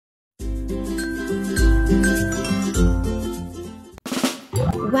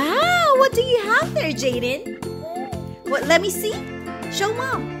there, Jaden. What? Let me see. Show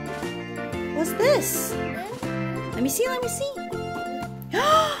Mom. What's this? Let me see. Let me see.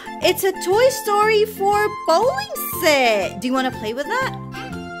 It's a Toy Story 4 bowling set. Do you want to play with that?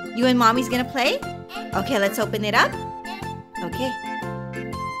 You and Mommy's gonna play? Okay, let's open it up. Okay.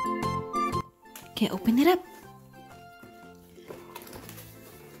 Okay, open it up.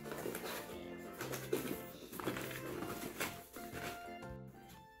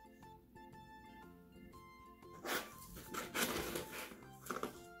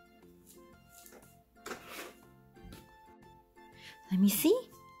 Let me see.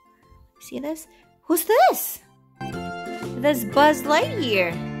 See this? Who's this? That's Buzz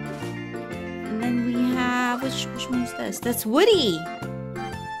Lightyear. And then we have, which one is this? That's Woody.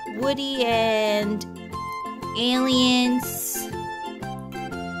 Woody and aliens.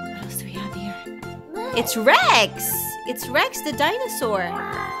 What else do we have here? It's Rex. It's Rex the dinosaur.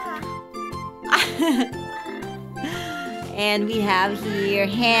 And we have here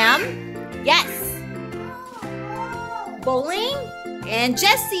Ham. Yes. Bowling and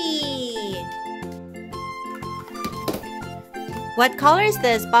Jessie. What color is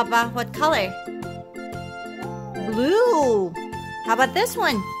this, Baba? What color? Blue. How about this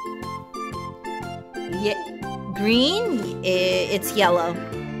one? Yeah, green. It's yellow.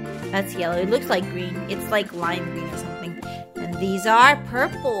 That's yellow. It looks like green. It's like lime green or something. And these are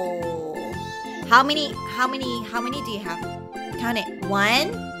purple. How many do you have? Count it.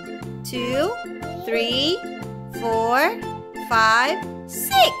 1, 2, 3, 4, 5, 6.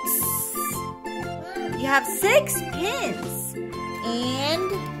 You have 6 pins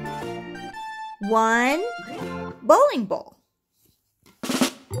and 1 bowling ball.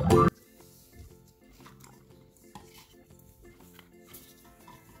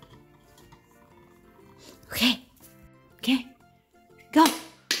 Okay, go.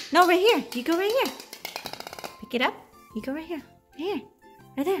 No, right here. You go right here. Pick it up. You go right here.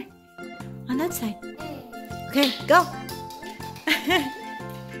 Right there. On that side. Okay, go.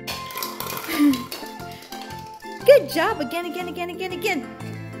 Good job. Again.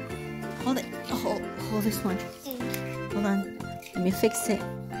 Hold it. Hold this one. Hold on. Let me fix it.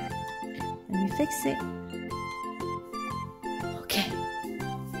 Okay.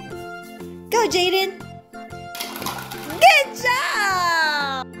 Go, Jaden. Good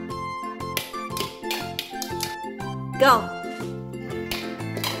job. Go.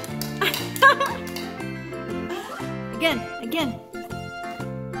 Again.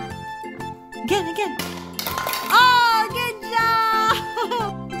 Oh, good job.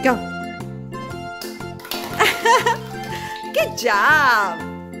 Go. Good job.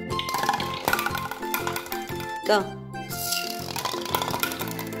 Go.